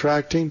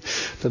Contracting.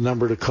 The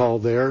number to call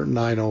there,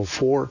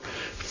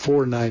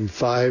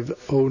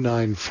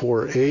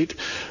 904-495-0948,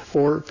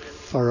 or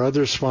our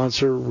other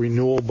sponsor,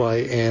 Renewal by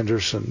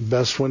Andersen.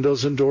 Best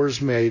windows and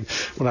doors made.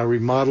 When I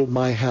remodeled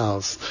my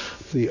house,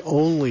 the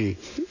only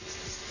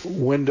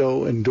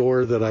window and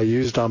door that I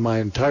used on my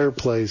entire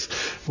place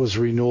was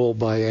Renewal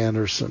by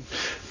Andersen.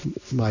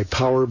 My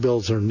power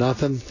bills are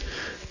nothing.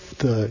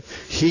 The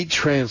heat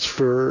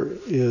transfer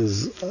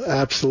is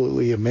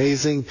absolutely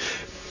amazing.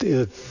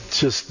 It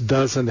just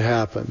doesn't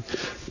happen.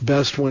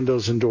 Best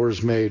windows and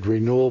doors made.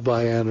 Renewal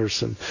by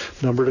Andersen.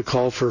 Number to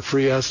call for a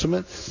free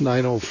estimate,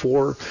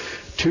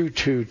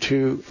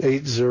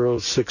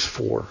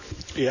 904-222-8064.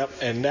 Yep.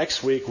 And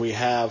next week we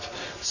have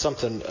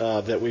something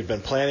that we've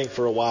been planning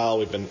for a while.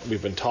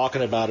 We've been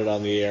talking about it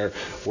on the air.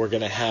 We're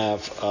going to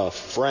have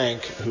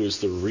Frank,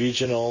 who's the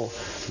regional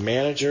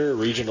manager,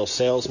 regional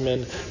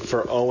salesman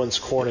for Owens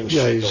Corning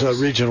Shingles. Yeah, he's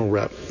a regional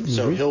rep.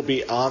 So he'll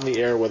be on the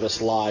air with us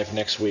live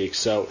next week.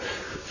 So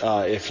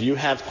if you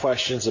have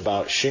questions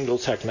about shingle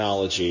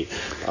technology,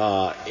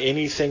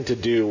 anything to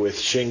do with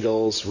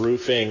shingles,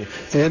 roofing,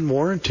 and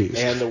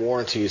warranties,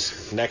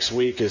 next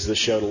week is the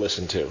show to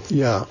listen to.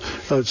 Yeah.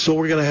 So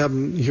we're going to have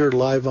him here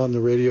live on the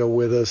radio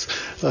with us.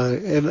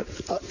 And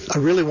I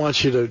really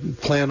want you to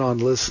plan on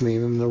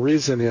listening. And the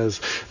reason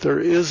is there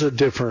is a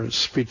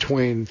difference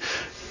between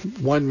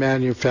one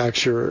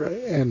manufacturer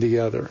and the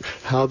other,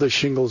 how the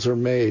shingles are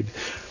made,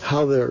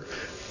 how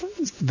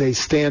they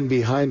stand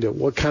behind it,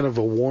 what kind of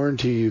a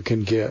warranty you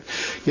can get.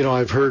 You know,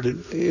 I've heard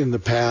in the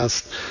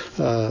past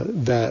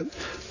that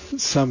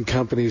some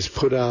companies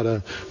put out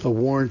a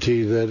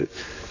warranty that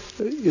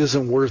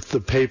isn't worth the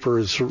paper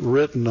it's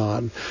written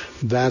on.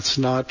 That's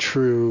not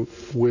true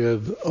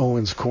with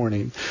Owens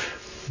Corning.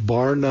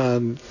 Bar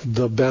none,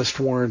 the best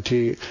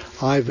warranty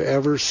I've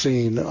ever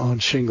seen on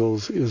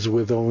shingles is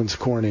with Owens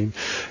Corning,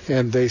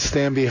 and they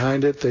stand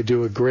behind it. They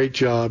do a great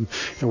job,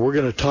 and we're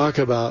going to talk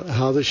about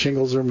how the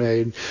shingles are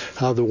made,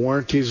 how the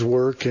warranties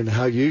work, and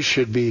how you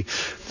should be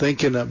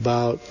thinking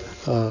about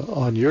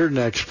on your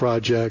next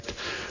project,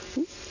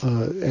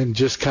 and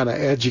just kind of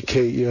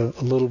educate you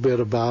a little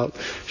bit about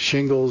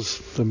shingles,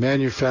 the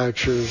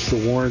manufacturers, the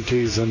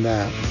warranties, and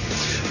that.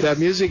 That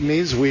music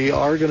means we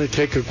are going to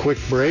take a quick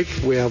break.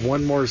 We have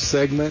one more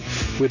segment.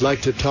 We'd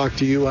like to talk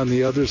to you on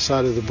the other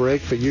side of the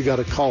break, but you got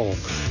to call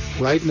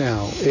right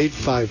now,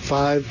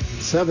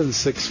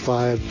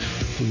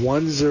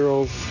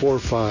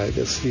 855-765-1045.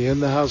 It's the In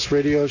the House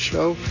radio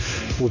show.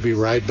 We'll be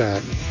right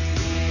back.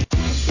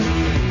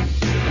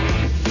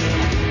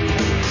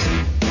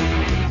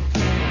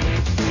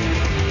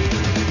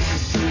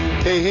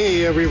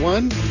 Hey,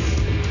 everyone.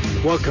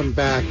 Welcome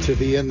back to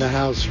the In the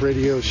House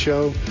radio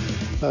show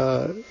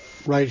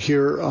right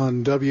here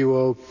on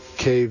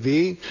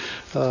WOKV.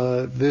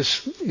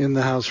 This In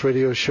the House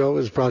radio show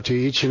is brought to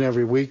you each and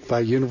every week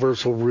by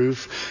Universal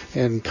Roof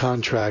and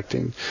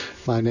Contracting.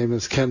 My name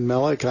is Ken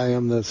Mellick. I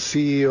am the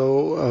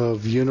CEO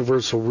of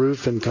Universal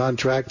Roof and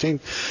Contracting.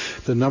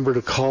 The number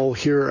to call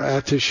here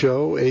at the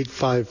show,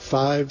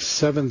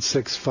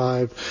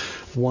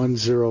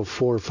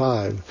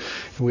 855-765-1045.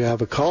 We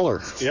have a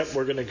caller. Yep,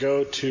 we're going to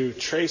go to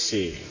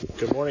Tracy.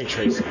 Good morning,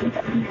 Tracy.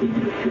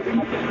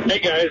 Hey,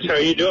 guys. How are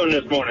you doing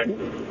this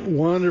morning?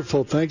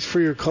 Wonderful. Thanks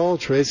for your call,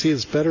 Tracy.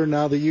 It's better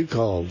now that you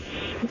called.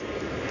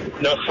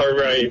 No, all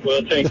right.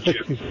 Well, thank you.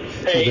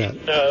 Hey,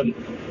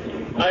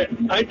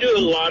 I do a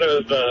lot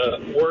of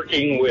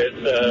working with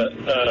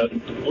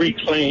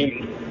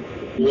reclaimed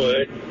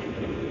wood.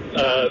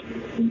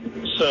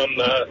 Some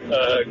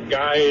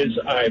guys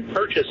I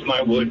purchased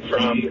my wood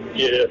from,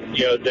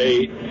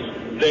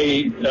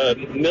 they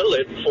mill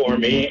it for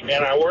me,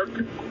 and I work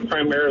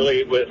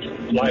primarily with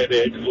live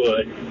edge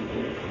wood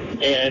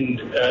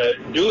and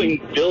doing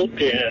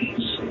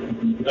built-ins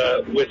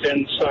with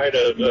inside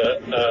of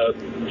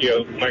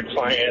my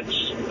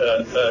clients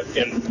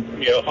in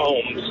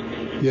homes.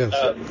 Yes.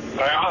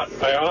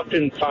 I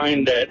often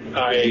find that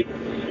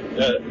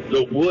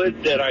the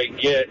wood that I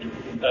get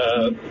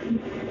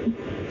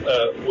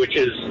which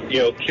is,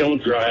 kiln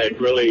dried,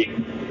 really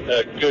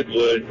good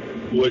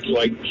woods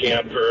like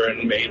camphor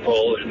and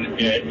maple and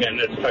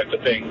this type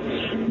of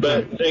thing.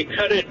 But they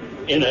cut it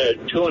in a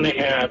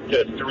 2.5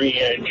 to 3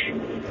 inch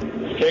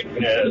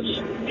thickness,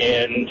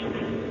 and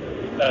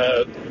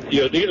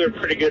these are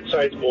pretty good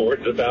sized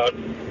boards, about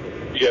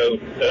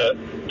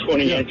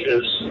 20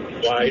 inches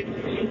wide.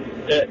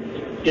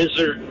 Is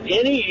there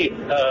any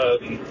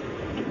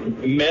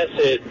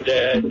method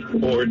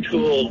or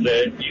tool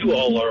that you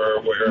all are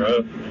aware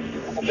of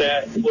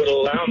that would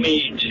allow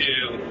me to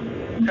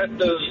cut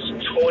those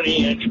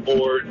 20-inch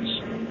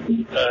boards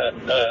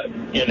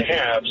in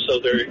half, so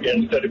they're,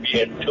 instead of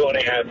being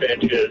 2.5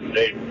 inches,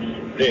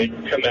 they'd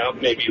come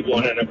out maybe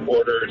 1 1/4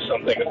 or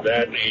something of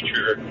that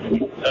nature,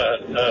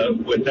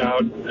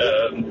 without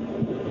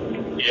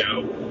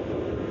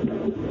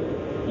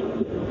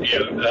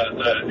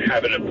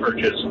having to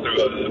purchase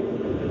through a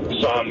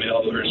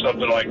sawmill or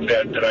something like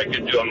that I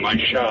could do in my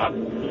shop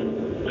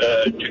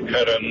to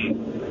cut them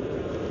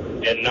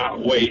and not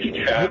waste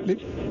half.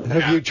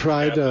 Have you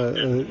tried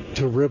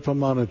to rip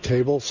them on a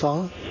table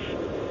saw?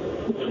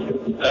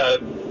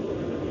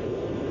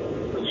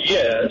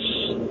 Yes,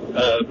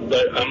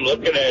 but I'm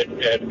looking at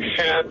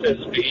half as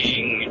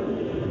being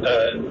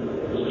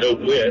the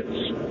width,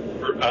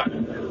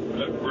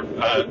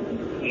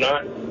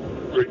 not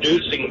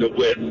reducing the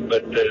width,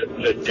 but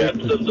the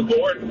depth of the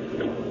board.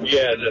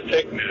 Yeah, the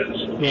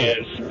thickness. Right.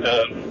 And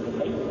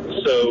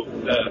so,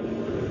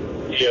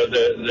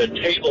 the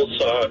table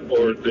saw,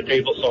 or the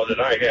table saw that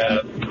I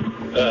have,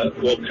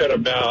 will cut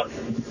about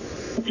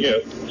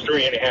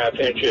 3.5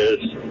 inches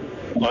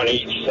on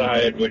each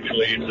side, which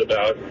leaves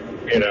about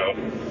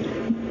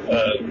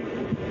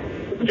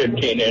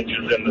 15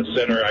 inches in the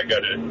center I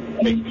got to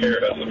take care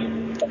of.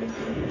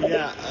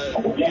 Yeah,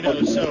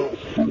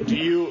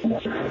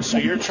 so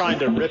you're trying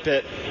to rip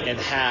it in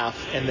half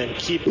and then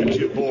keep the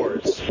two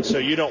boards. So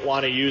you don't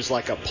want to use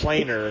like a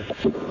planer,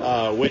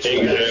 which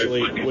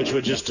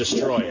would just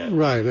destroy it.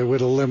 Right, it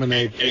would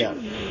eliminate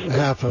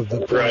half of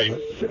the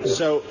product. Right.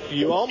 So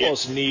you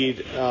almost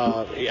need,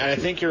 and I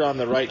think you're on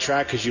the right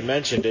track because you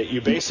mentioned it, you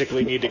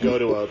basically need to go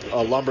to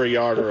a lumber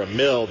yard or a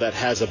mill that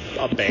has a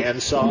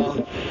bandsaw,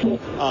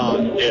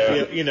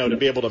 to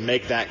be able to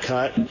make that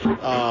cut.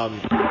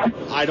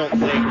 I don't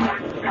think,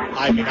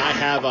 I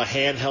have a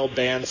handheld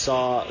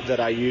bandsaw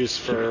that I use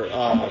for,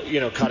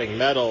 cutting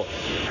metal.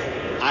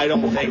 I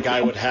don't think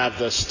I would have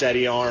the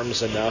steady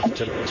arms enough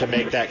to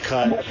make that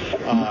cut.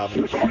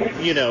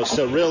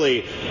 So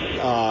really,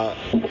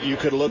 you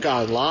could look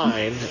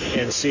online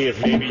and see if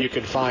maybe you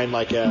could find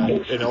like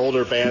an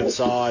older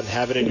bandsaw and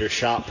have it in your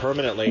shop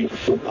permanently,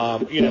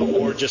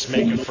 or just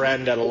make a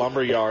friend at a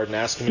lumber yard and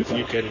ask them if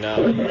you can,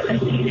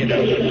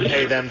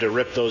 pay them to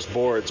rip those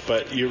boards.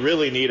 But you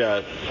really need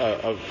a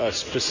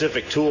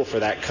specific tool for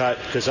that cut,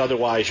 because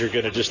otherwise you're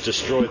going to just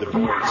destroy the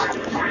boards.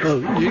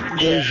 Well,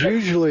 there's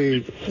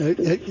usually.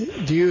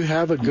 Do you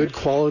have a good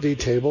quality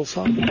table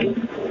saw?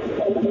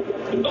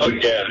 Oh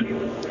yeah.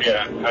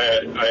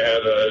 I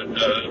have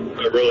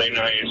a really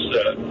nice.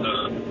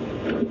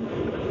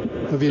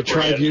 Have you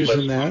tried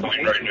using that?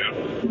 Right now.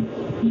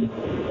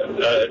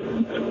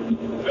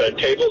 A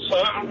table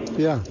saw?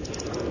 Yeah.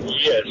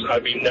 Yes,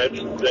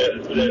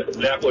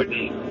 that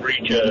wouldn't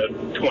reach a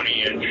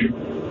 20-inch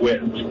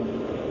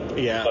width.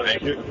 Yeah,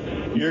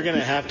 you're going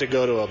to have to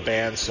go to a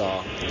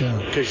bandsaw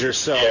because you're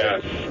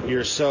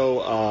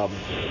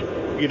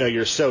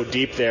so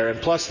deep there,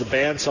 and plus the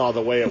bandsaw,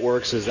 the way it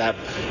works is that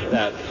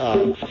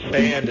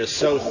band is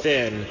so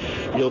thin,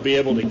 you'll be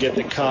able to get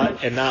the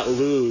cut and not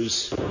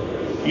lose.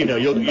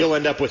 You'll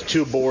end up with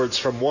two boards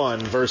from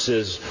one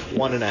versus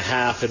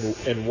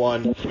 1.5 and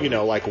one,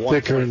 like 1.5.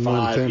 Thicker and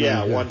one thinner.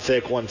 Yeah, one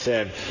thick, one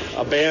thin.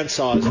 A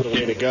bandsaw is the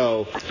way to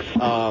go.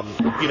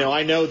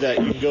 I know that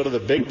you can go to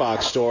the big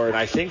box store, and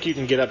I think you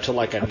can get up to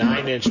like a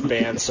 9-inch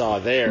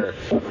bandsaw there.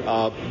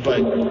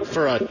 But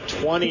for a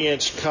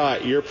 20-inch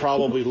cut, you're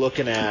probably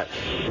looking at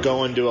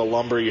going to a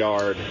lumber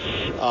yard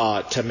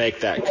to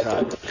make that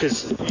cut.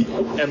 Because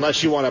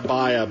unless you want to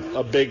buy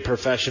a big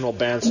professional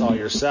bandsaw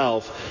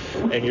yourself,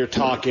 and you're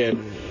talking, a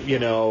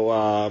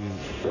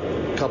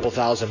couple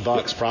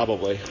 $1,000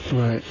 probably.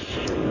 Right.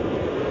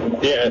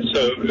 Yeah.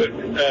 So,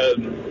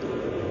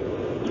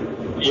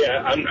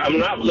 I'm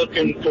not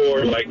looking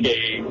for like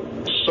a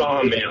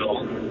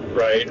sawmill,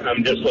 right?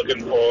 I'm just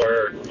looking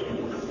for,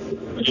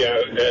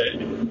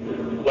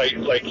 like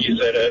you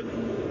said,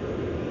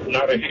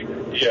 not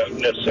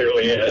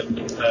necessarily a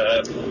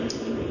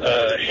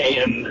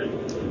hand.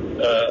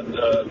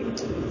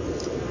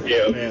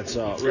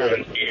 Bandsaw,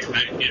 right.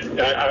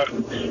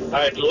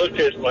 I'd looked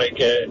at like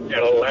an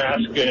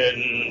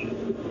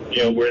Alaskan,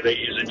 where they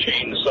use a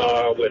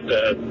chainsaw with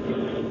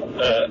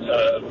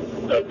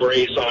a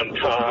brace on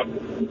top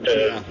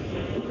to,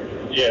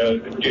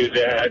 do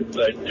that.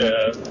 But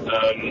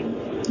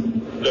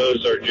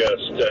those are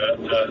just,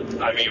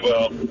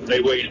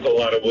 they waste a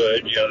lot of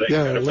wood. They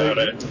got about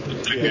a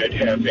good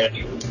half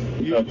inch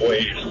of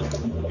waste.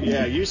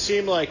 Yeah, you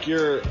seem like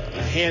you're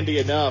handy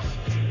enough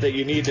that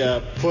you need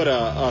to put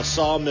a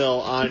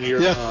sawmill on your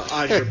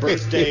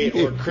birthday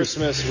or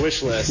Christmas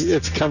wish list.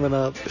 It's coming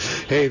up.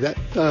 Hey,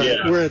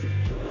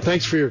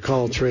 thanks for your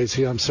call,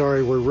 Tracy. I'm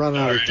sorry we're running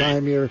out of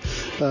time here.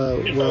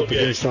 We're up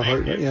against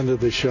the end of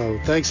the show.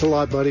 Thanks a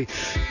lot, buddy.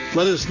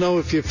 Let us know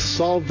if you've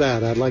solved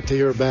that. I'd like to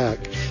hear back.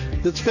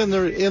 It's been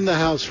the In the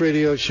House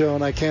radio show,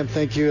 and I can't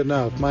thank you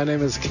enough. My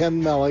name is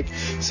Ken Mellick,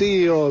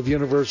 CEO of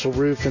Universal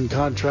Roof and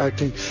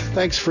Contracting.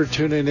 Thanks for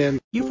tuning in.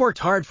 You've worked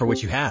hard for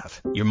what you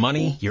have. Your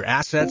money, your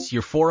assets,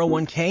 your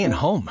 401k, and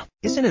home.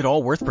 Isn't it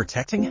all worth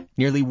protecting?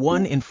 Nearly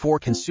 1 in 4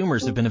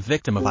 consumers have been a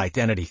victim of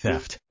identity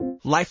theft.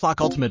 LifeLock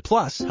Ultimate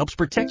Plus helps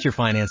protect your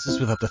finances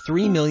with up to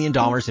 $3 million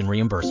in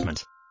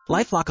reimbursement.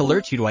 LifeLock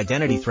alerts you to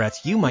identity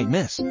threats you might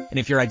miss. And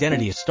if your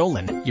identity is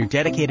stolen, your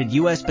dedicated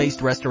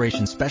U.S.-based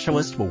restoration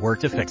specialist will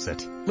work to fix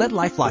it. Let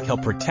LifeLock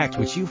help protect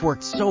what you've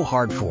worked so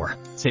hard for.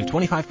 Save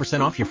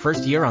 25% off your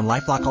first year on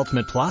LifeLock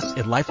Ultimate Plus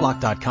at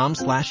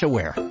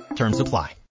LifeLock.com/aware. Terms apply.